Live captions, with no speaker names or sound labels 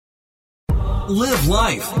Live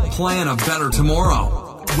life. Plan a better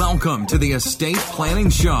tomorrow. Welcome to the Estate Planning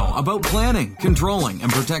Show about planning, controlling, and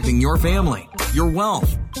protecting your family, your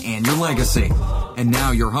wealth, and your legacy. And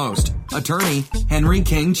now your host, attorney Henry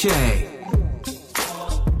King Che.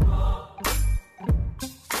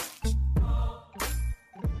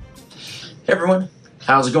 Hey everyone,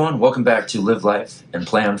 how's it going? Welcome back to Live Life and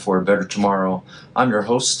Plan for a Better Tomorrow. I'm your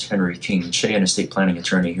host, Henry King Che, an estate planning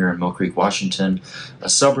attorney here in Mill Creek, Washington, a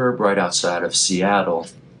suburb right outside of Seattle.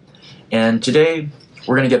 And today,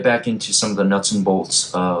 we're going to get back into some of the nuts and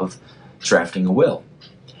bolts of drafting a will.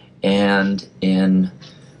 And in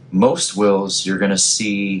most wills, you're going to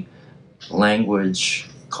see language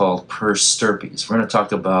called per stirpes. We're going to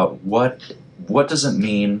talk about what does it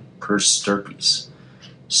mean per stirpes.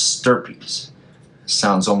 Stirpes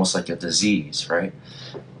sounds almost like a disease, right?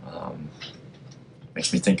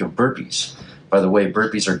 Makes me think of burpees. By the way,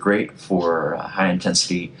 burpees are great for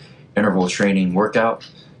high-intensity interval training workout,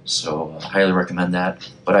 so I highly recommend that,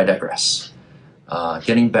 but I digress.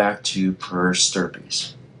 Getting back to per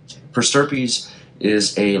stirpes. Per stirpes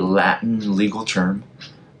is a Latin legal term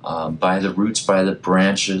by the roots, by the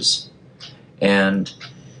branches, and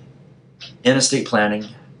in estate planning,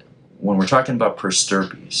 when we're talking about per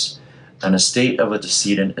stirpes, an estate of a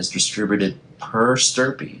decedent is distributed per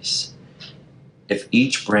stirpes if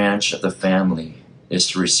each branch of the family is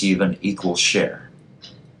to receive an equal share.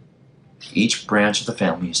 Each branch of the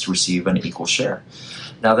family is to receive an equal share.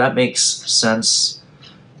 Now that makes sense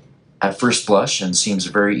at first blush and seems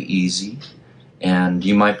very easy. And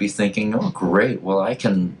you might be thinking, oh great, well I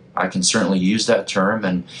can certainly use that term,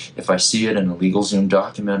 and if I see it in a LegalZoom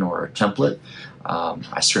document or a template,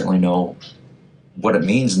 I certainly know what it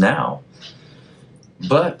means now.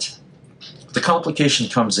 But the complication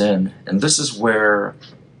comes in, and this is where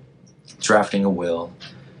drafting a will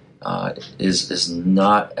is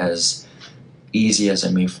not as easy as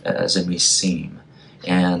it may seem,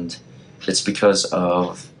 and it's because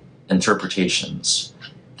of interpretations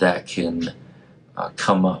that can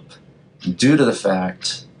come up due to the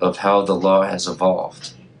fact of how the law has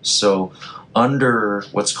evolved. So under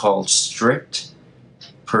what's called strict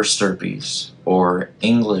per stirpes, or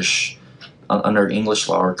under English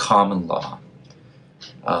law or common law,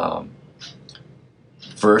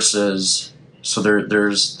 versus, so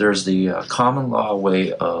there's the common law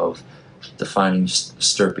way of defining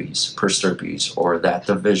stirpes, per stirpes, or that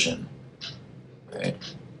division, right?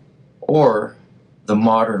 Or the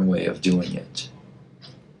modern way of doing it.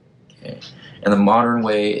 Okay. And the modern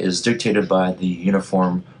way is dictated by the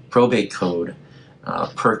Uniform Probate Code,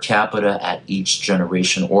 per capita at each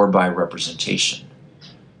generation, or by representation.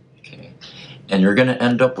 Okay. And you're going to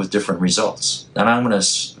end up with different results. And I'm going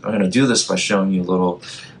to do this by showing you a little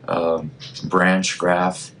branch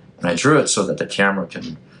graph, and I drew it so that the camera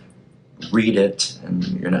can read it, and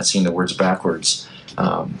you're not seeing the words backwards.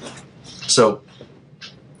 So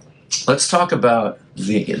let's talk about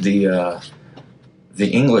the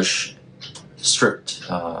English strict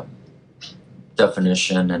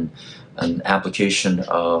definition and an application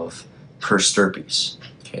of per stirpes.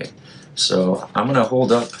 Okay, so I'm going to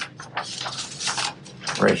hold up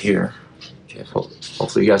right here. Okay,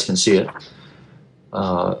 hopefully you guys can see it.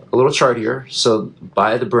 A little chart here. So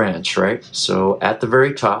by the branch, right? So at the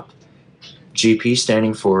very top, GP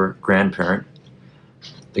standing for grandparent.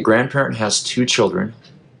 The grandparent has two children,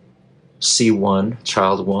 C1,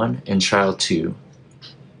 child 1, and child 2.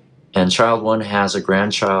 And child 1 has a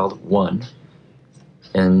grandchild 1,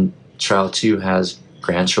 and child 2 has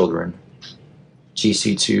grandchildren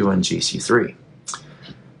GC2 and GC3.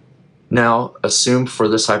 Now, assume for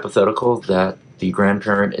this hypothetical that the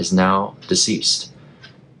grandparent is now deceased,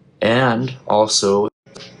 and also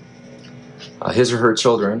his or her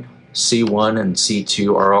children, C1 and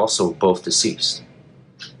C2, are also both deceased.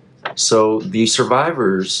 So the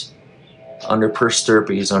survivors under per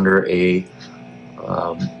stirpes, under the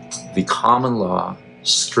common law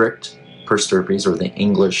strict per stirpes, or the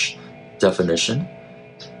English definition,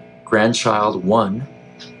 grandchild 1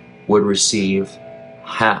 would receive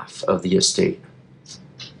half of the estate,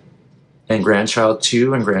 and grandchild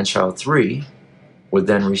 2 and grandchild 3 would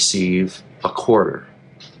then receive a quarter,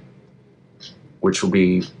 which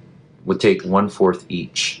would take 1/4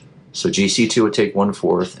 each. So GC2 would take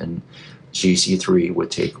 1/4, and GC3 would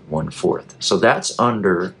take 1/4. So that's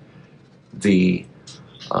under the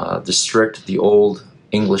old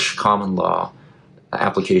English common law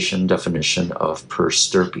application definition of per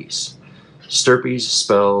stirpes. Stirpes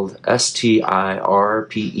spelled S-T-I-R-P-E-S,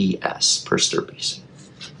 per stirpes.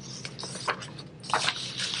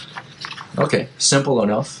 Okay, simple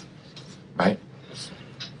enough, right?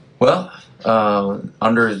 Well,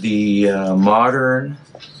 under the modern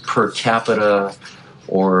per capita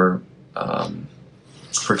or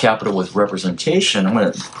per capita with representation, I'm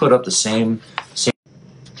going to put up the same,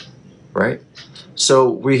 right? So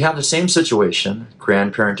we have the same situation,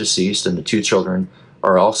 grandparent deceased and the two children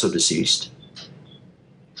are also deceased.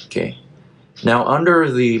 Okay. Now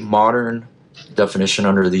under the modern definition,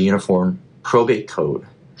 under the Uniform Probate Code,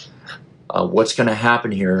 what's going to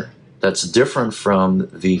happen here that's different from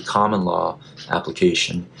the common law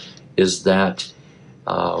application is that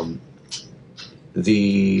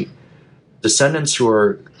the descendants who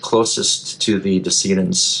are closest to the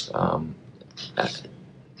decedents, how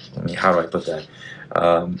do I put that?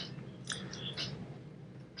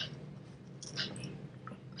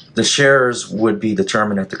 The shares would be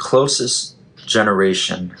determined at the closest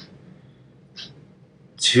generation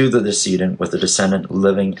to the decedent, with the descendant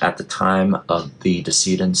living at the time of the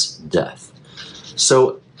decedent's death.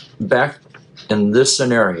 So back in this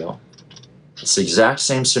scenario, it's the exact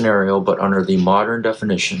same scenario, but under the modern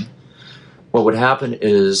definition, what would happen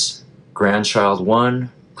is grandchild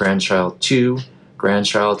 1, grandchild 2,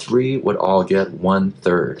 grandchild 3 would all get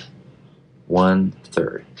 1/3.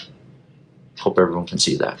 1/3. Hope everyone can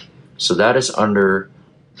see that. So that is under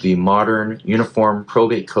the modern Uniform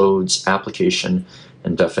Probate Code's application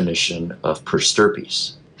and definition of per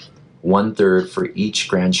stirpes. 1/3 for each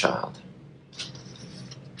grandchild.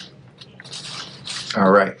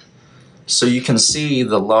 All right. So you can see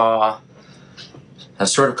the law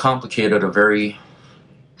has sort of complicated a very,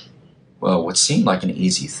 well, what seemed like an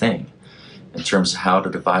easy thing in terms of how to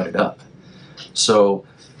divide it up. So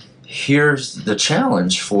here's the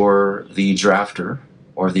challenge for the drafter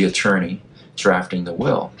or the attorney drafting the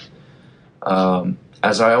will.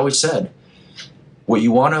 As I always said, what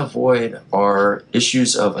you want to avoid are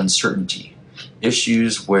issues of uncertainty,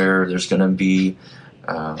 issues where there's going to be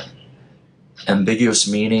ambiguous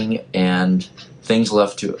meaning and things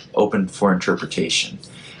left to open for interpretation.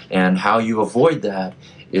 And how you avoid that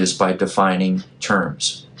is by defining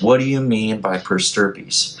terms. What do you mean by per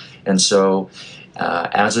stirpes? And so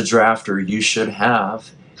as a drafter, you should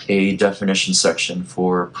have a definition section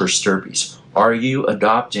for per stirpes. Are you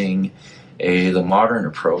adopting the modern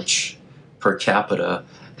approach, per capita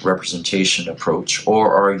representation approach,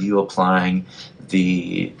 or are you applying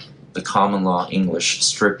the common law English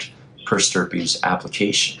strict per stirpes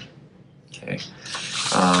application? Okay.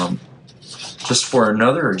 Just for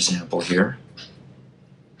another example here,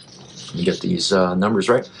 let me get these numbers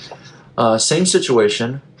right. Same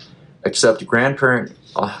situation, except grandparent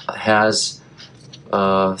has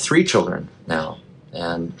 3 children now,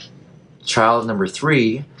 and child number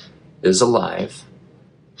 3 is alive,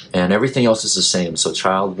 and everything else is the same. So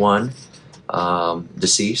child 1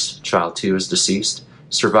 deceased, child 2 is deceased,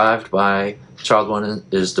 survived by child 1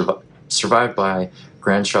 is survived by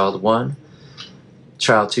grandchild 1,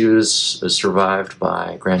 child 2 is survived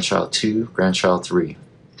by grandchild 2, grandchild 3.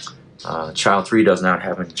 Child 3 does not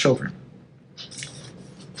have any children.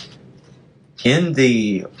 In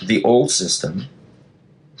the old system,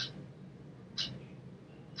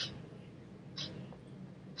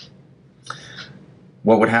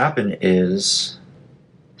 what would happen is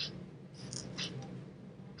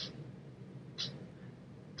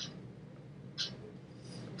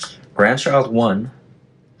grandchild 1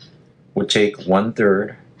 would take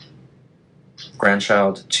 1/3,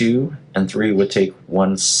 grandchild 2 and 3 would take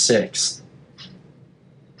 1/6,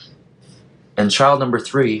 and child number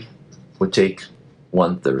 3 would take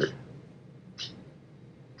 1/3.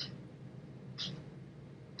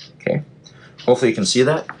 Okay, hopefully you can see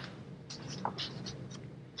that.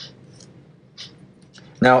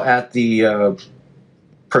 Now at the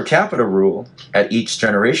per capita rule, at each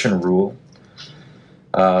generation rule,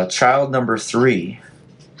 child number 3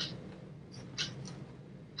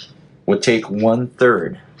 would take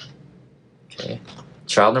 1/3. Okay,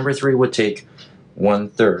 child number 3 would take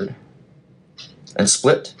 1/3 and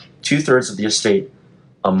split 2/3 of the estate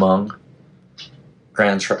among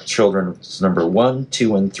grandchildren number 1,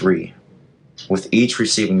 2, and 3, with each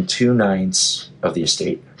receiving 2/9 of the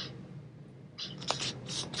estate.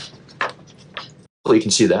 You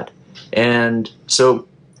can see that. And so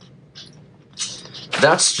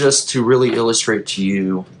that's just to really illustrate to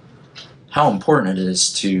you how important it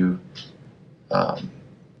is to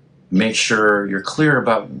make sure you're clear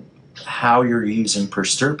about how you're using per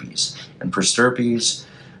stirpes. And per stirpes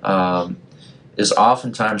is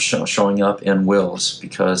oftentimes showing up in wills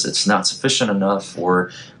because it's not sufficient enough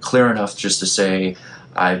or clear enough just to say,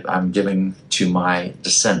 I'm giving to my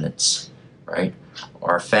descendants, right?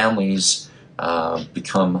 Our families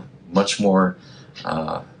become much more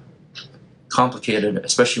complicated,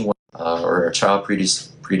 especially when or a child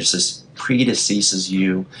predeceases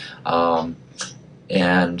you,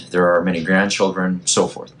 and there are many grandchildren, so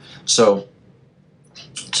forth. So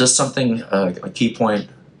just something, a key point,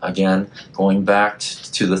 again, going back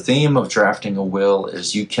to the theme of drafting a will,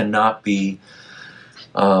 is you cannot be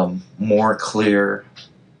more clear.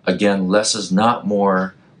 Again, less is not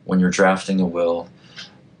more when you're drafting a will.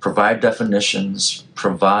 Provide definitions,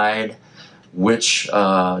 provide which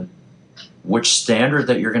standard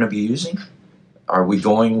that you're going to be using. Are we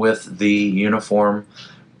going with the uniform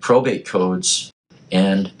probate codes?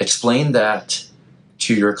 And explain that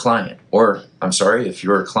to your client. Or, I'm sorry, if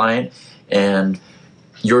you're a client, and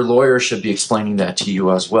your lawyer should be explaining that to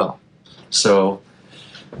you as well. So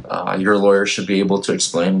your lawyer should be able to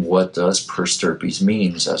explain what does per stirpes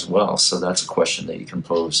means as well. So that's a question that you can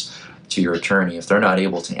pose to your attorney. If they're not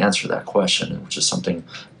able to answer that question, which is something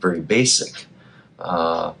very basic,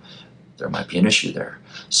 there might be an issue there.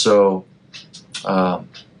 So,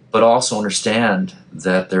 but also understand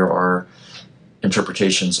that there are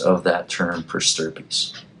interpretations of that term per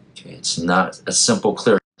stirpes. Okay, it's not a simple,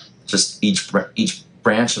 clear. Just each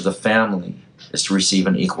branch of the family is to receive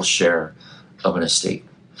an equal share of an estate.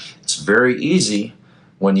 It's very easy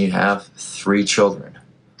when you have 3 children,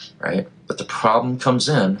 right? But the problem comes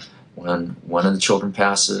in when one of the children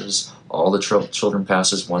passes, all the children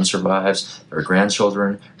passes, one survives, there are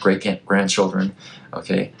grandchildren, great-grandchildren,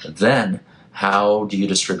 okay? Then how do you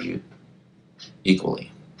distribute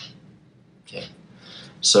equally? Okay,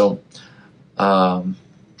 so I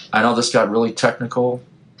know this got really technical,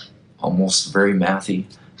 almost very mathy,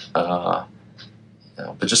 but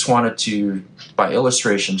just wanted to, by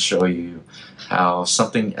illustration, show you how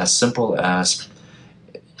something as simple as,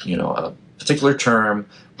 a particular term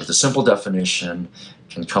with a simple definition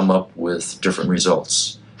can come up with different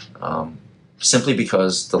results, simply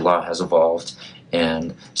because the law has evolved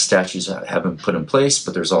and statutes have been put in place,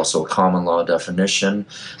 but there's also a common law definition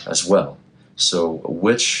as well. So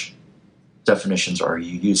which definitions are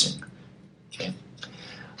you using? Okay,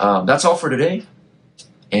 that's all for today,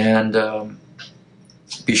 and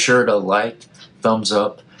be sure to like, thumbs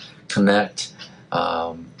up, connect,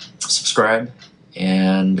 subscribe,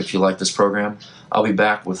 and if you like this program, I'll be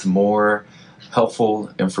back with more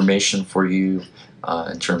helpful information for you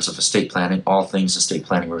in terms of estate planning, all things estate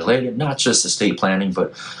planning related, not just estate planning,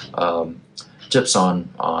 but tips on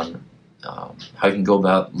how you can go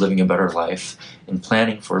about living a better life and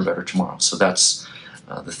planning for a better tomorrow. So that's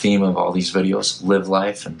the theme of all these videos: live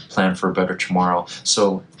life and plan for a better tomorrow.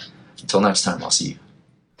 So until next time, I'll see you.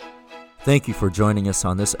 Thank you for joining us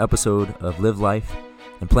on this episode of Live Life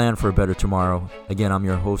and Plan for a Better Tomorrow. Again, I'm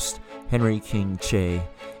your host, Henry King Che,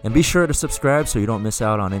 and be sure to subscribe so you don't miss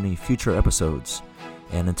out on any future episodes.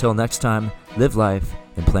 And until next time, live life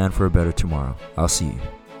and plan for a better tomorrow. I'll see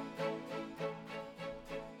you.